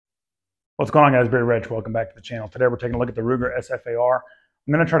What's going on, guys? Barry Rich. Welcome back to the channel. Today we're taking a look at the Ruger SFAR.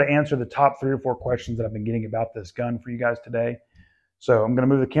 I'm going to try to answer the top 3 or 4 questions that I've been getting about this gun for you guys today. So I'm going to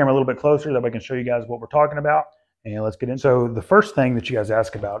move the camera a little bit closer that way I can show you guys what we're talking about. And let's get in. So the first thing that you guys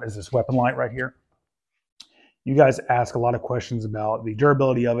ask about is this weapon light right here. You guys ask a lot of questions about the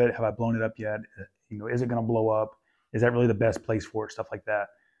durability of it. Have I blown it up yet? Is it going to blow up? Is that really the best place for it? Stuff like that.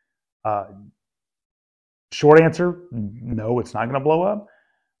 Short answer, no, it's not going to blow up.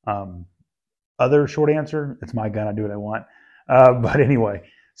 Other short answer, it's my gun, I do what I want. But anyway,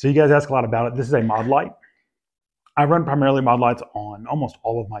 so you guys ask a lot about it. This is a mod light. I run primarily mod lights on almost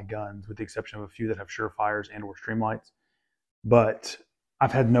all of my guns, with the exception of a few that have Surefires and or stream lights. But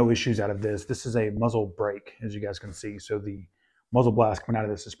I've had no issues out of this. This is a muzzle brake, as you guys can see. So the muzzle blast coming out of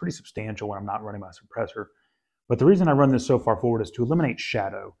this is pretty substantial when I'm not running my suppressor. But the reason I run this so far forward is to eliminate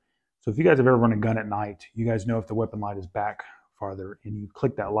shadow. So if you guys have ever run a gun at night, you guys know if the weapon light is back farther and you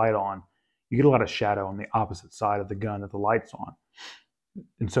click that light on, you get a lot of shadow on the opposite side of the gun that the light's on.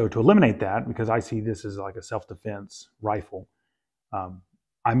 And so to eliminate that, because I see this as like a self-defense rifle,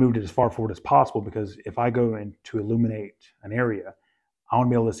 I moved it as far forward as possible, because if I go in to illuminate an area, I want to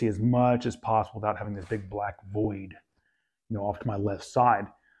be able to see as much as possible without having this big black void, off to my left side.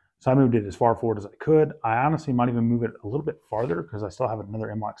 So I moved it as far forward as I could. I honestly might even move it a little bit farther, because I still have another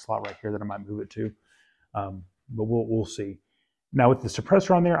M-LOK slot right here that I might move it to. But we'll see. Now with the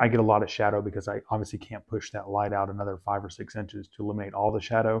suppressor on there, I get a lot of shadow because I obviously can't push that light out another 5 or 6 inches to eliminate all the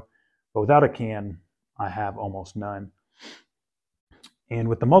shadow. But without a can, I have almost none. And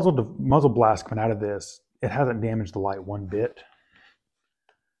with the muzzle blast coming out of this, it hasn't damaged the light one bit.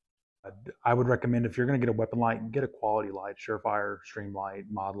 I would recommend, if you're going to get a weapon light, get a quality light. Surefire, stream light,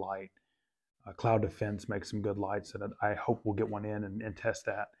 mod light. Cloud Defense makes some good lights, and I hope we'll get one in and test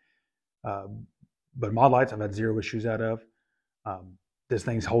that. But mod lights I've had 0 issues out of. This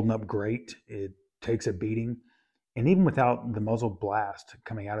thing's holding up great. It takes a beating, and even without the muzzle blast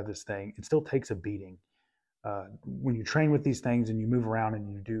coming out of this thing, it still takes a beating. When you train with these things and you move around and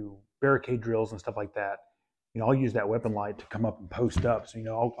you do barricade drills and stuff like that, I'll use that weapon light to come up and post up. So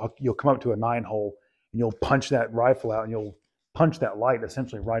you'll come up to a 9-hole and you'll punch that rifle out and you'll punch that light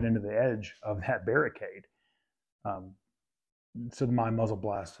essentially right into the edge of that barricade. So my muzzle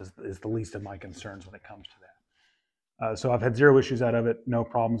blast is the least of my concerns when it comes to that. So I've had 0 issues out of it, no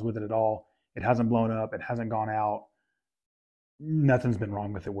problems with it at all. It hasn't blown up, it hasn't gone out. Nothing's been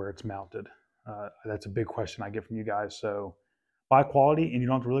wrong with it where it's mounted. That's a big question I get from you guys. So buy quality and you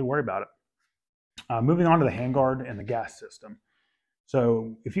don't have to really worry about it. Moving on to the handguard and the gas system.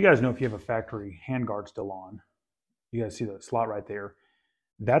 So if you guys know, if you have a factory handguard still on, you guys see the slot right there.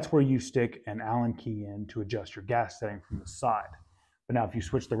 That's where you stick an Allen key in to adjust your gas setting from the side. But now if you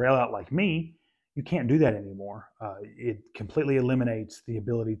switch the rail out like me, you can't do that anymore. It completely eliminates the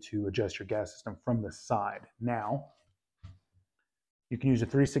ability to adjust your gas system from the side. Now, you can use a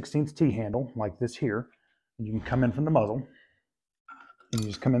 3/16 T handle like this here. And you can come in from the muzzle. And you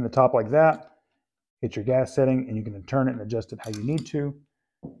just come in the top like that, hit your gas setting, and you can turn it and adjust it how you need to.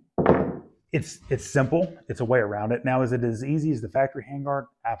 It's simple. It's a way around it. Now, is it as easy as the factory handguard?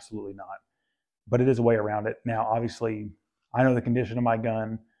 Absolutely not. But it is a way around it. Now, obviously, I know the condition of my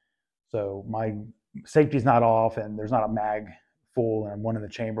gun, so my safety's not off and there's not a mag full and one in the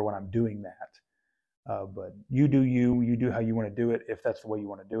chamber when I'm doing that. But you do how you want to do it, if that's the way you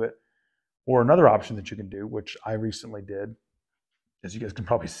want to do it. Or another option that you can do, which I recently did, as you guys can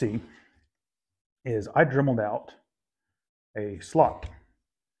probably see, is I dremeled out a slot.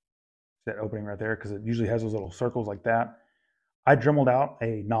 That opening right there, because it usually has those little circles like that. I dremeled out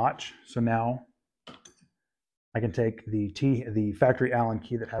a notch, so now I can take the factory Allen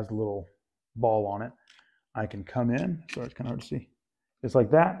key that has the little ball on it. I can come in, sorry, it's kind of hard to see, just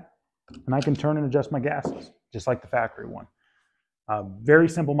like that, and I can turn and adjust my gases, just like the factory one. Very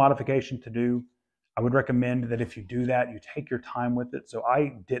simple modification to do. I would recommend that if you do that, you take your time with it. So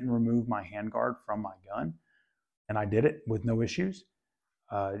I didn't remove my handguard from my gun, and I did it with no issues.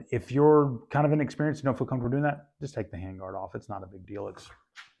 If you're kind of inexperienced and don't feel comfortable doing that, just take the handguard off. It's not a big deal. It's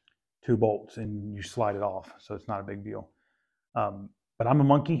 2 bolts and you slide it off, so it's not a big deal. But I'm a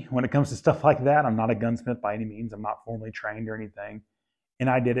monkey when it comes to stuff like that. I'm not a gunsmith by any means. I'm not formally trained or anything. And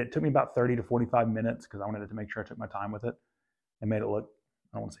I did it. It took me about 30 to 45 minutes because I wanted to make sure I took my time with it and made it look,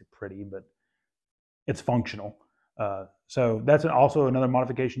 I don't want to say pretty, but it's functional. So that's also another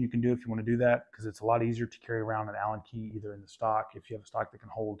modification you can do if you want to do that, because it's a lot easier to carry around an Allen key either in the stock, if you have a stock that can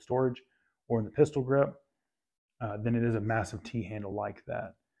hold storage, or in the pistol grip, than it is a massive T handle like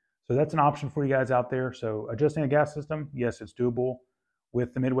that. So that's an option for you guys out there. So adjusting a gas system, yes, it's doable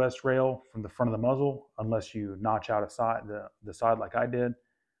with the Midwest rail from the front of the muzzle, unless you notch out the side like I did.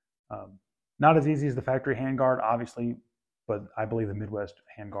 Not as easy as the factory handguard, obviously, but I believe the Midwest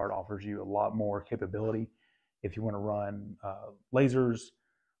handguard offers you a lot more capability if you want to run lasers,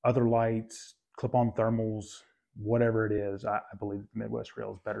 other lights, clip-on thermals, whatever it is. I believe the Midwest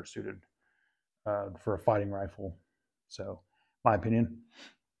rail is better suited for a fighting rifle. So, my opinion.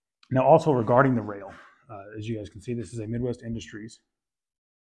 Now, also regarding the rail, as you guys can see, this is a Midwest Industries.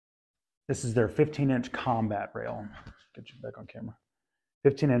 This is their 15-inch combat rail. Get you back on camera.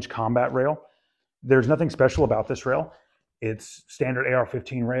 15-inch combat rail. There's nothing special about this rail. It's standard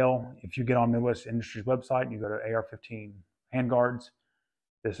AR-15 rail. If you get on Midwest Industries website and you go to AR-15 handguards,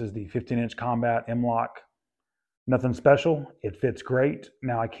 this is the 15-inch combat M-LOK. Nothing special. It fits great.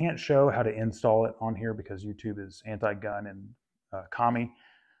 Now, I can't show how to install it on here because YouTube is anti-gun and commie,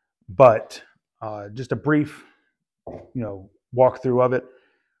 but just a brief, walkthrough of it.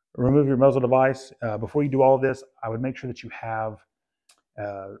 Remove your muzzle device. Before you do all of this, I would make sure that you have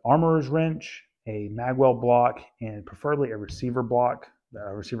armorer's wrench, a magwell block, and preferably a receiver block,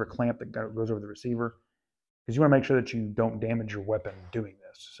 a receiver clamp that goes over the receiver, because you want to make sure that you don't damage your weapon doing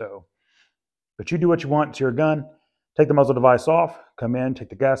this. So, but you do what you want. It's your gun. Take the muzzle device off. Come in. Take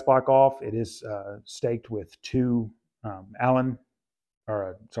the gas block off. It is staked with two Torx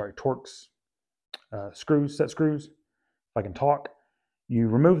set screws. If I can talk. You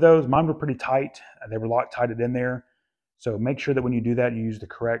remove those. Mine were pretty tight. They were Loctited in there. So make sure that when you do that, you use the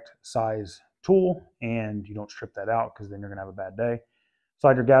correct size tool and you don't strip that out, because then you're going to have a bad day.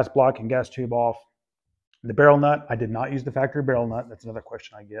 Slide your gas block and gas tube off. The barrel nut, I did not use the factory barrel nut. That's another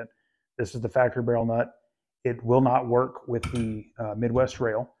question I get. This is the factory barrel nut. It will not work with the Midwest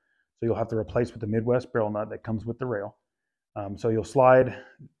rail. So you'll have to replace with the Midwest barrel nut that comes with the rail. So you'll slide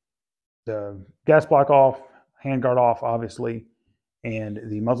the gas block off, handguard off, obviously, and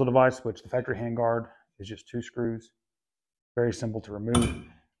the muzzle device, which the factory handguard is just 2 screws. Very simple to remove.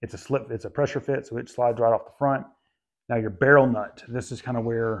 It's a pressure fit, so it slides right off the front. Now your barrel nut, this is kind of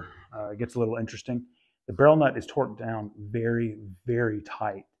where it gets a little interesting. The barrel nut is torqued down very, very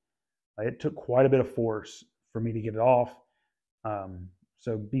tight. It took quite a bit of force for me to get it off.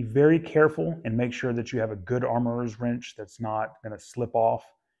 So be very careful and make sure that you have a good armorer's wrench that's not going to slip off.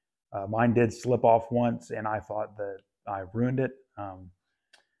 Mine did slip off once, and I thought that I ruined it.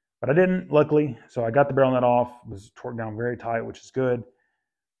 But I didn't, luckily. So I got the barrel nut off. It was torqued down very tight, which is good.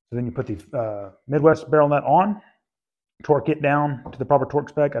 So then you put the Midwest barrel nut on, torque it down to the proper torque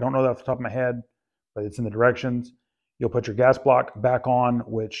spec. I don't know that off the top of my head, but it's in the directions. You'll put your gas block back on,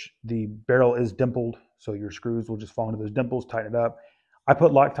 which the barrel is dimpled, so your screws will just fall into those dimples, tighten it up. I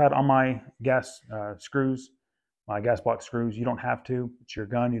put Loctite on my gas screws, my gas block screws. You don't have to. It's your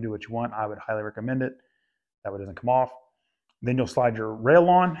gun. You do what you want. I would highly recommend it. That way it doesn't come off. Then you'll slide your rail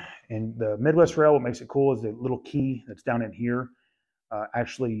on, and the Midwest rail, what makes it cool is the little key that's down in here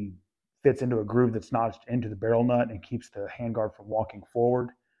actually fits into a groove that's notched into the barrel nut and keeps the handguard from walking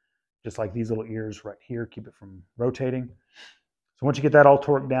forward, just like these little ears right here keep it from rotating. So once you get that all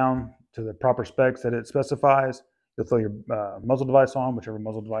torqued down to the proper specs that it specifies, you'll throw your muzzle device on, whichever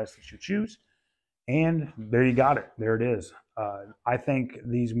muzzle device that you choose, and there you got it. There it is. I think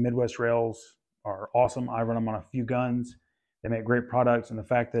these Midwest rails are awesome. I run them on a few guns. They make great products, and the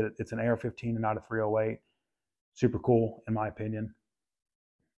fact that it's an AR-15 and not a 308, super cool in my opinion.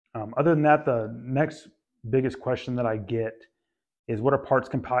 Other than that, the next biggest question that I get is what are parts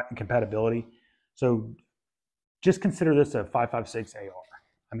compatibility? So just consider this a 5.56 AR.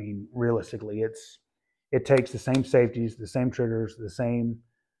 I mean, realistically, it takes the same safeties, the same triggers, the same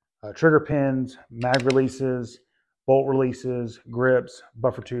trigger pins, mag releases, bolt releases, grips,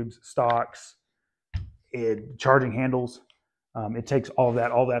 buffer tubes, stocks, charging handles. It takes all of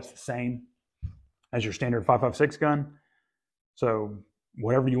that. All that's the same as your standard 5.56 gun. So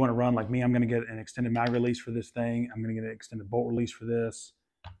whatever you want to run, like me, I'm going to get an extended mag release for this thing. I'm going to get an extended bolt release for this.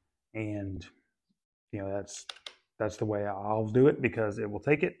 And, that's the way I'll do it, because it will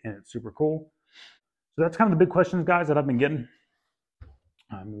take it and it's super cool. So that's kind of the big questions, guys, that I've been getting.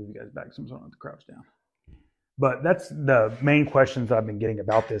 I'll move you guys back so I don't have to crouch down. But that's the main questions that I've been getting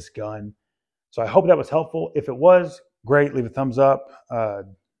about this gun. So I hope that was helpful. If it was, great. Leave a thumbs up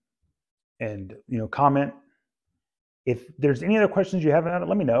and comment. If there's any other questions you have about it,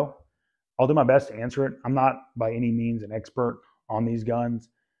 let me know. I'll do my best to answer it. I'm not by any means an expert on these guns.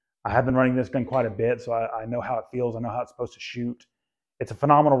 I have been running this gun quite a bit, so I know how it feels. I know how it's supposed to shoot. It's a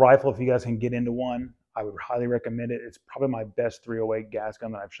phenomenal rifle if you guys can get into one. I would highly recommend it. It's probably my best 308 gas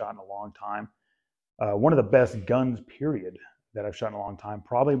gun that I've shot in a long time. One of the best guns, period, that I've shot in a long time.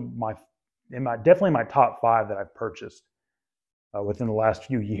 Probably definitely my top 5 that I've purchased within the last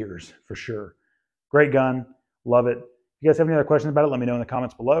few years, for sure. Great gun. Love it. If you guys have any other questions about it, let me know in the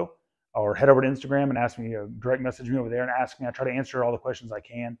comments below. or head over to Instagram and ask me, direct message me over there and ask me. I try to answer all the questions I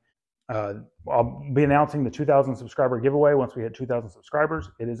can. I'll be announcing the 2,000 subscriber giveaway once we hit 2,000 subscribers.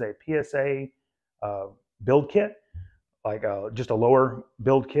 It is a PSA build kit, like just a lower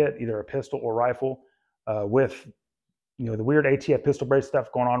build kit, either a pistol or rifle, with the weird ATF pistol brace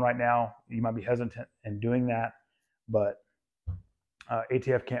stuff going on right now. You might be hesitant in doing that, but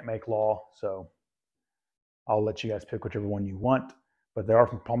ATF can't make law, so I'll let you guys pick whichever one you want. But they are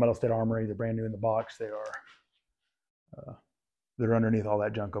from Palmetto State Armory. They're brand new in the box. They are they're underneath all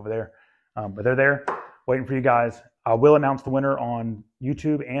that junk over there, but they're there waiting for you guys. I will announce the winner on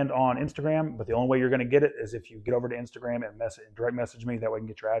YouTube and on Instagram, but the only way you're going to get it is if you get over to Instagram and direct message me. That way I can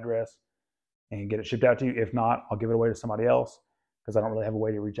get your address and get it shipped out to you. If not, I'll give it away to somebody else, because I don't really have a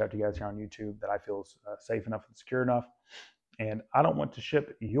way to reach out to you guys here on YouTube that I feel is safe enough and secure enough. And I don't want to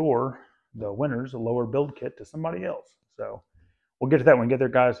ship the winner's lower build kit to somebody else. So we'll get to that when we get there,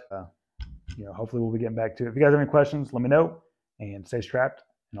 guys. Hopefully we'll be getting back to it. If you guys have any questions, let me know, and stay strapped,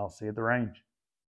 and I'll see you at the range.